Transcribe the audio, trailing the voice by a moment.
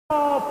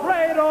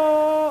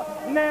Alfredo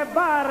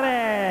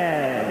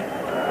Nevarez.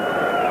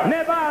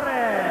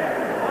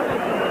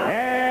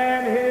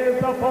 And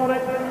his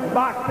opponent,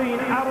 boxing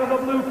out of the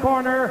blue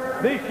corner,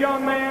 this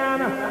young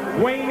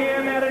man weighing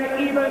in at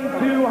an even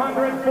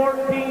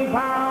 214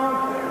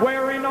 pounds,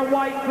 wearing a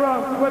white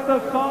trunks with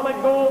a solid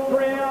gold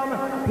trim.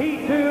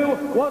 He too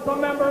was a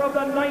member of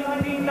the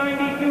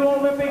 1992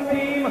 Olympic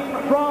team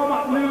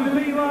from New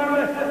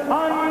Zealand,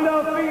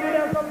 undefeated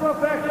as a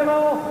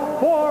professional,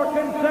 4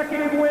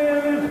 consecutive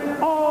wins,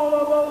 all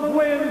of those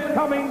wins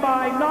coming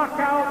by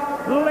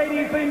knockout.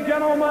 Ladies and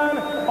gentlemen,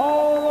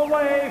 all the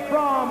way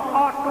from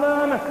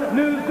Auckland,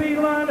 New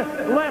Zealand,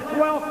 let's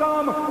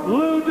welcome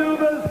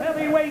Luduva's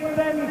heavyweight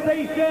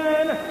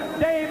sensation,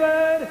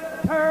 David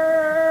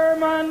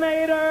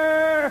Terminator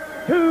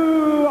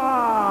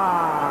Tua.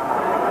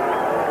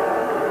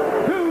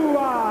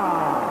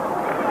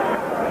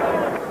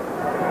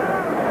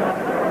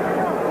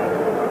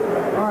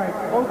 All right,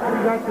 folks, we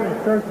got your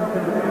instructions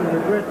in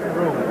the dressing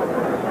room.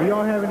 Do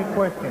y'all have any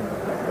questions?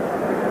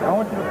 I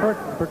want you to first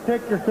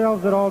protect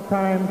yourselves at all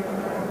times.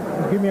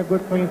 Give me a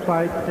good clean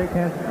fight. Shake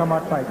hands and come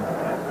out fighting.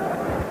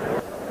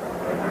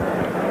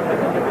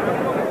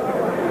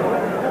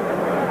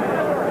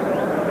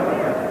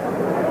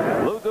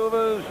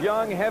 Luduva's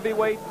young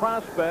heavyweight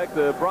prospect,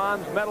 the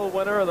bronze medal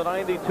winner of the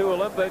 '92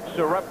 Olympics,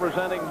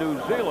 representing New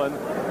Zealand,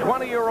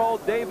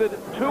 20-year-old David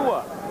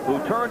Tua, who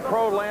turned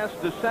pro last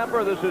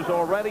December. This is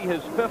already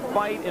his 5th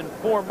fight in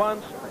 4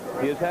 months.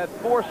 He has had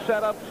 4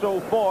 setups so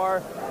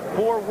far,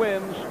 4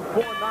 wins,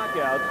 4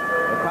 knockouts,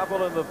 a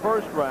couple in the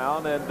first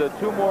round and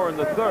 2 more in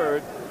the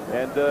third.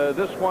 And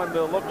this one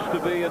looks to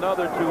be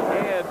another to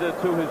add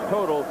to his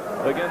total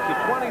against a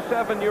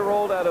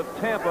 27-year-old out of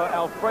Tampa,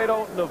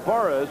 Alfredo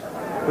Nevarez,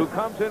 who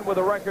comes in with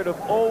a record of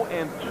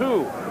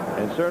 0-2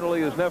 and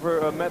certainly has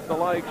never met the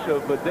likes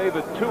of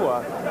David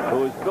Tua,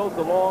 who is built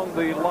along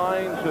the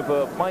lines of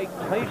Mike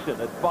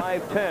Tyson at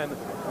 5'10",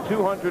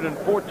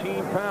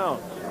 214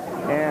 pounds.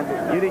 And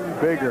getting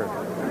bigger.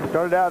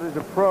 Started out as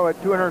a pro at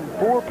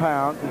 204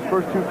 pounds. His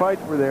first 2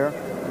 fights were there.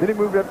 Then he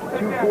moved up to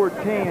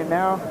 214, and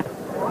now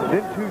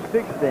then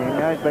 216.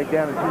 Now he's back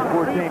down to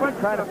 214. But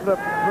trying to put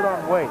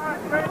on weight.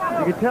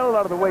 You can tell a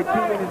lot of the weight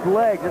too in his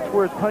legs. That's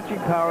where his punching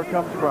power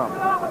comes from.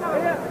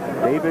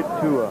 David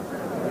Tua.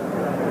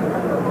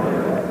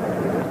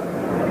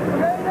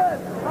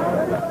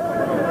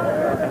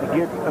 And he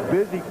gets a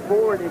busy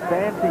forward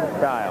advancing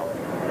style.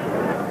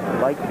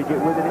 Likes to get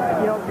with it.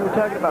 You know, you were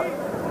talking about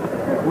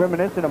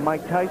reminiscent of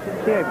Mike Tyson.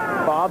 See how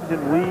he bobs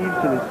and weaves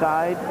to the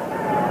side,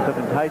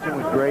 something Tyson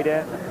was great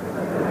at.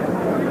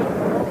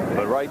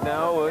 But right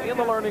now, in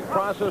the learning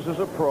process as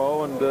a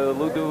pro, and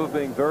Luduva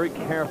being very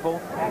careful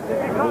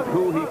with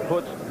who he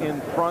puts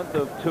in front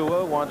of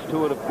Tua, wants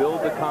Tua to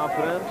build the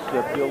confidence,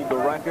 build the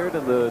record,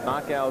 and the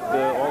knockout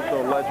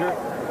also ledger.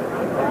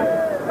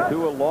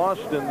 Tua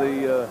lost in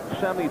the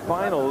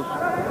semifinals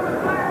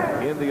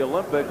in the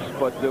Olympics,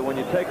 but when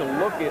you take a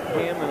look at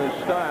him and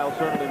his style,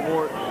 certainly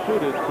more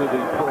suited to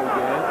the pro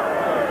game.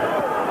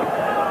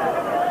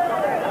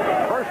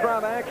 First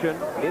round action,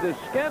 it is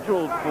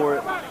scheduled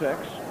for 6.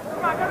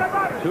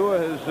 Tua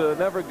has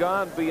never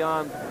gone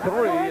beyond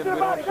 3, and we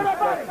don't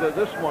suspect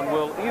this one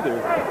will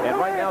either. And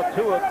right now,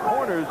 Tua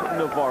corners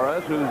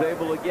Nevarez, who's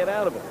able to get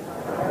out of it.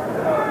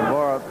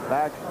 Navarro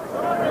backs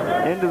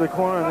into the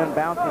corner and then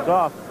bounces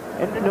off.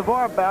 And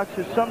Navarro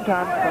bounces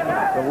sometimes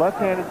from the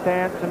left-handed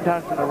stance,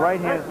 sometimes from the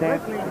right-handed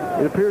stance.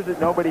 It appears that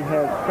nobody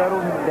has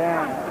settled him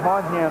down,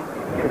 taught him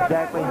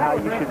exactly how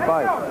you should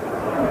fight.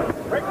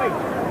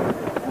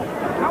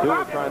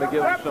 Tua trying to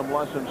give him some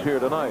lessons here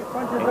tonight.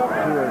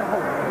 Tua,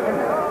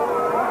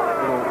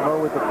 low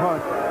with the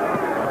punch.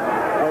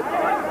 But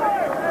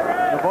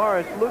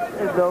Nevarez looks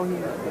as though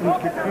he's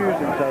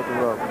confused inside the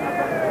rope.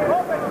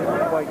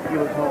 Doesn't quite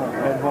feel at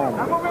home.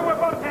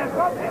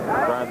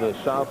 Trying the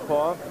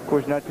southpaw. Of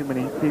course, not too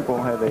many people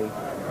have a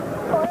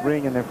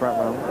ring in their front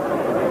room.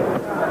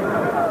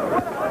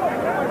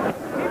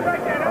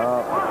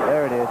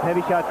 There it is.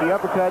 Heavy shot, the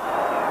uppercut.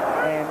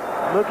 And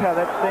look how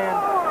that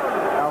stands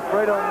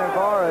Alfredo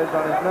Nevarez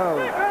on his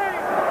nose.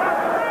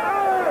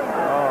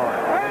 Oh,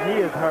 he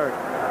is hurt.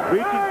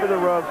 Reaching for the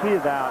ropes. He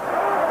is out.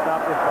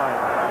 Stop the fight.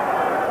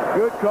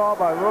 Good call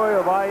by Roy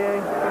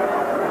Ovalle.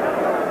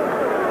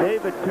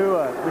 David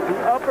Tua with the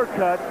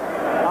uppercut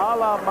a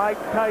la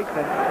Mike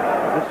Tyson.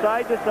 The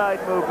side-to-side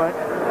movement.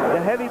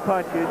 The heavy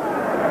punches.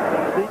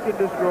 Seek and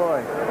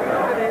destroy.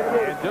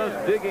 And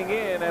just digging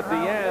in at the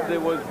end, there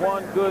was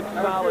one good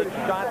solid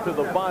shot to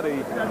the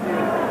body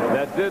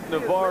that did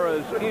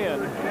Nevarez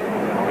in.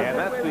 And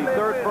that's the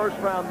 3rd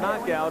first-round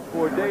knockout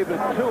for David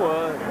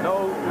Tua.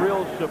 No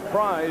real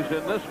surprise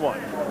in this one.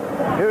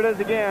 Here it is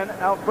again.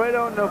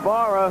 Alfredo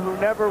Nevarez, who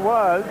never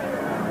was.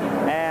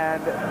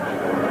 And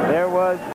there was